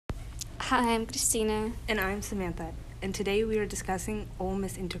Hi, I'm Christina. And I'm Samantha, and today we are discussing Ole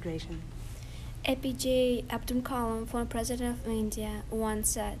Miss integration. APJ Abdul Kalam, former president of India,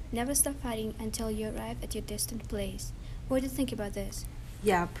 once said, "Never stop fighting until you arrive at your destined place." What do you think about this?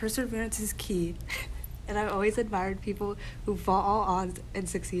 Yeah, perseverance is key, and I've always admired people who fought all odds and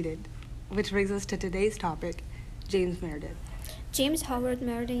succeeded. Which brings us to today's topic, James Meredith. James Howard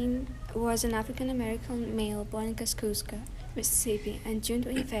Meredith was an African-American male born in Kaskaskia, Mississippi, on June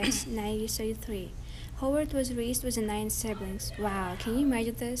 25, 1933. Howard was raised with 9 siblings. Wow, can you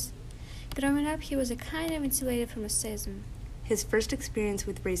imagine this? Growing up, he was a kind of insulated from racism. His first experience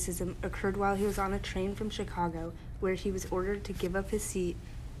with racism occurred while he was on a train from Chicago, where he was ordered to give up his seat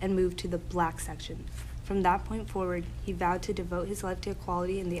and move to the black section. From that point forward, he vowed to devote his life to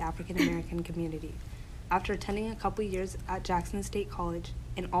equality in the African American community. After attending a couple years at Jackson State College,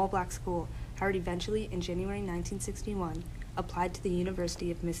 an all-black school, Howard eventually, in January 1961, applied to the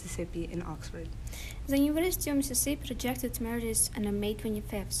University of Mississippi in Oxford. The University of Mississippi rejected Meredith on May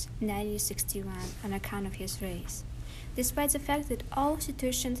 25, 1961, on account of his race. Despite the fact that all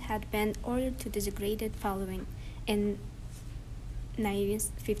institutions had been ordered to desegregate following in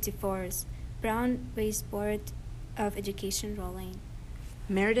 1954's Brown-Weiss Board of Education ruling.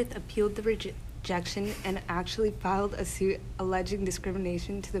 Meredith appealed the rejection and actually filed a suit alleging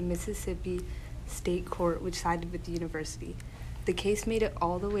discrimination to the Mississippi State Court, which sided with the university. The case made it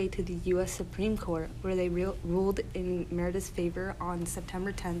all the way to the U.S. Supreme Court, where they ruled in Meredith's favor on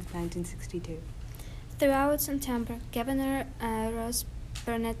September 10, 1962. Throughout September, Governor Ross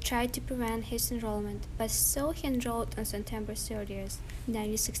Burnett tried to prevent his enrollment, but still he enrolled on September 30,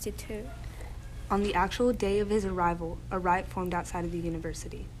 1962. On the actual day of his arrival, a riot formed outside of the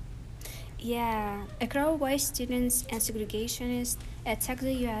university. Yeah, a crowd of white students and segregationists attacked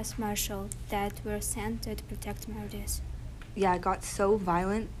the U.S. Marshal that were sent to protect Meredith. Yeah, it got so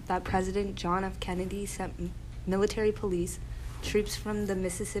violent that President John F. Kennedy sent military police, troops from the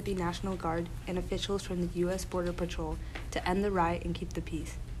Mississippi National Guard, and officials from the U.S. Border Patrol to end the riot and keep the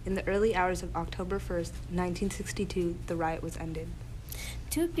peace. In the early hours of October 1st, 1962, the riot was ended.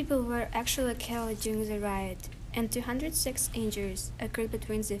 2 people were actually killed during the riot, and 206 injuries occurred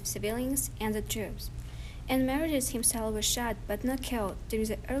between the civilians and the troops. And Meredith himself was shot but not killed during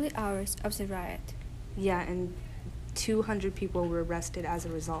the early hours of the riot. Yeah, and 200 people were arrested as a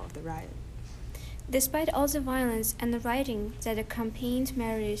result of the riot. Despite all the violence and the rioting that accompanied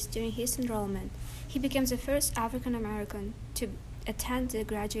Meredith during his enrollment, he became the first African American to attend and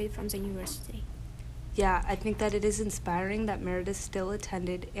graduate from the university. Yeah, I think that it is inspiring that Meredith still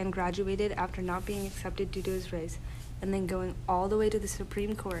attended and graduated after not being accepted due to his race, and then going all the way to the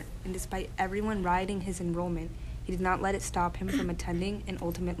Supreme Court, and despite everyone rioting his enrollment, he did not let it stop him from attending and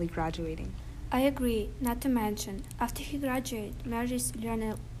ultimately graduating. I agree, not to mention, after he graduated, Meredith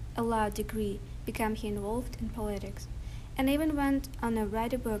earned a law degree, became he involved in politics, and even went on to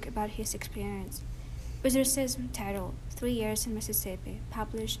write a book about his experience, with racism titled 3 Years in Mississippi,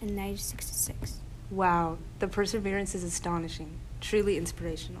 published in 1966. Wow, the perseverance is astonishing, truly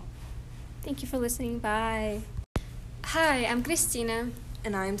inspirational. Thank you for listening. Bye. Hi, I'm Christina.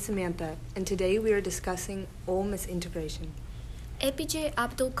 And I'm Samantha, and today we are discussing Ole Miss integration. APJ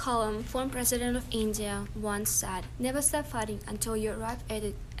Abdul Kalam, former president of India, once said, "Never stop fighting until you arrive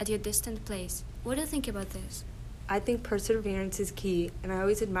at your distant place." What do you think about this? I think perseverance is key, and I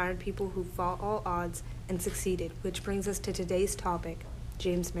always admired people who fought all odds and succeeded, which brings us to today's topic,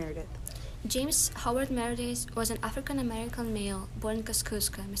 James Meredith. James Howard Meredith was an African-American male born in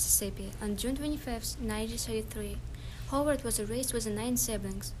Kaskaskia, Mississippi, on June 25, 1933. Howard was raised with 9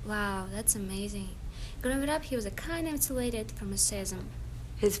 siblings. Wow, that's amazing. Growing up, he was a kind of insulated from racism.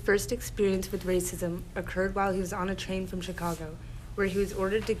 His first experience with racism occurred while he was on a train from Chicago, where he was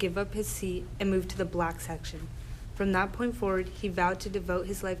ordered to give up his seat and move to the black section. From that point forward, he vowed to devote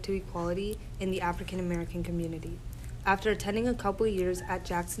his life to equality in the African American community. After attending a couple years at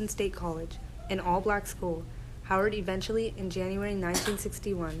Jackson State College, an all-black school, Howard eventually, in January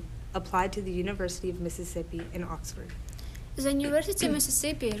 1961, applied to the University of Mississippi in Oxford. The University of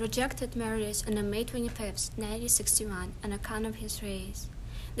Mississippi rejected Meredith on May 25, 1961, on account of his race.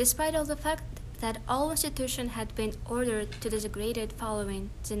 Despite all the fact that all institutions had been ordered to desegregate following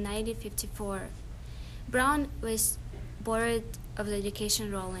the 1954 Brown-Weiss Board of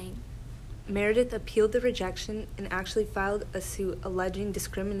Education ruling. Meredith appealed the rejection and actually filed a suit alleging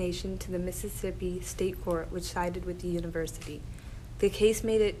discrimination to the Mississippi State Court, which sided with the university. The case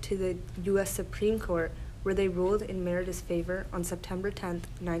made it to the U.S. Supreme Court, where they ruled in Meredith's favor on September 10,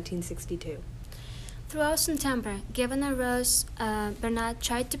 1962. Throughout September, Governor Ross Burnett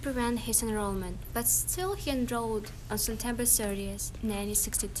tried to prevent his enrollment, but still he enrolled on September 30,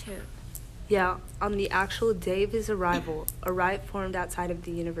 1962. Yeah, on the actual day of his arrival, a riot formed outside of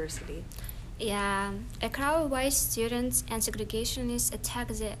the university. Yeah, a crowd of white students and segregationists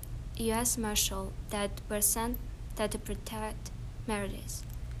attacked the U.S. Marshal that were sent there to protect Meredith.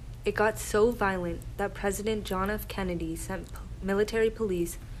 It got so violent that President John F. Kennedy sent military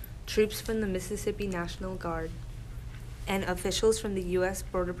police, troops from the Mississippi National Guard, and officials from the U.S.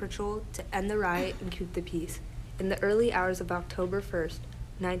 Border Patrol to end the riot and keep the peace. In the early hours of October 1st,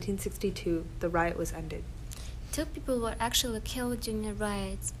 1962, the riot was ended. 2 people were actually killed during the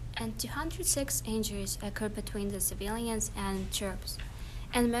riots, and 206 injuries occurred between the civilians and troops.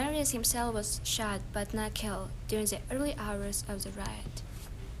 And Meredith himself was shot but not killed during the early hours of the riot.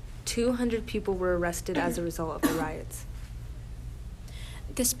 200 people were arrested as a result of the riots.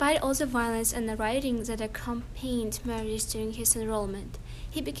 Despite all the violence and the rioting that accompanied Meredith during his enrollment,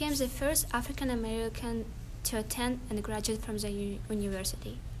 he became the first African American to attend and graduate from the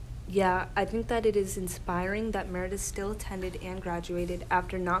university. Yeah, I think that it is inspiring that Meredith still attended and graduated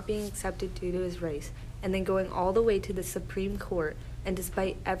after not being accepted due to his race, and then going all the way to the Supreme Court, and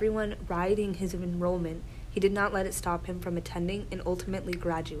despite everyone rioting his enrollment, he did not let it stop him from attending and ultimately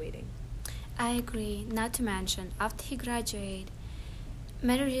graduating. I agree, not to mention, after he graduated,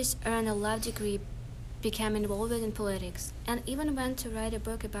 Meredith earned a law degree, became involved in politics, and even went to write a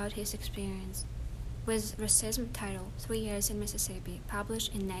book about his experience, with racism titled 3 Years in Mississippi, published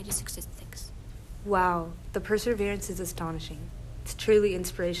in 1966. Wow, the perseverance is astonishing. It's truly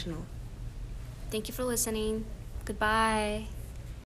inspirational. Thank you for listening. Goodbye.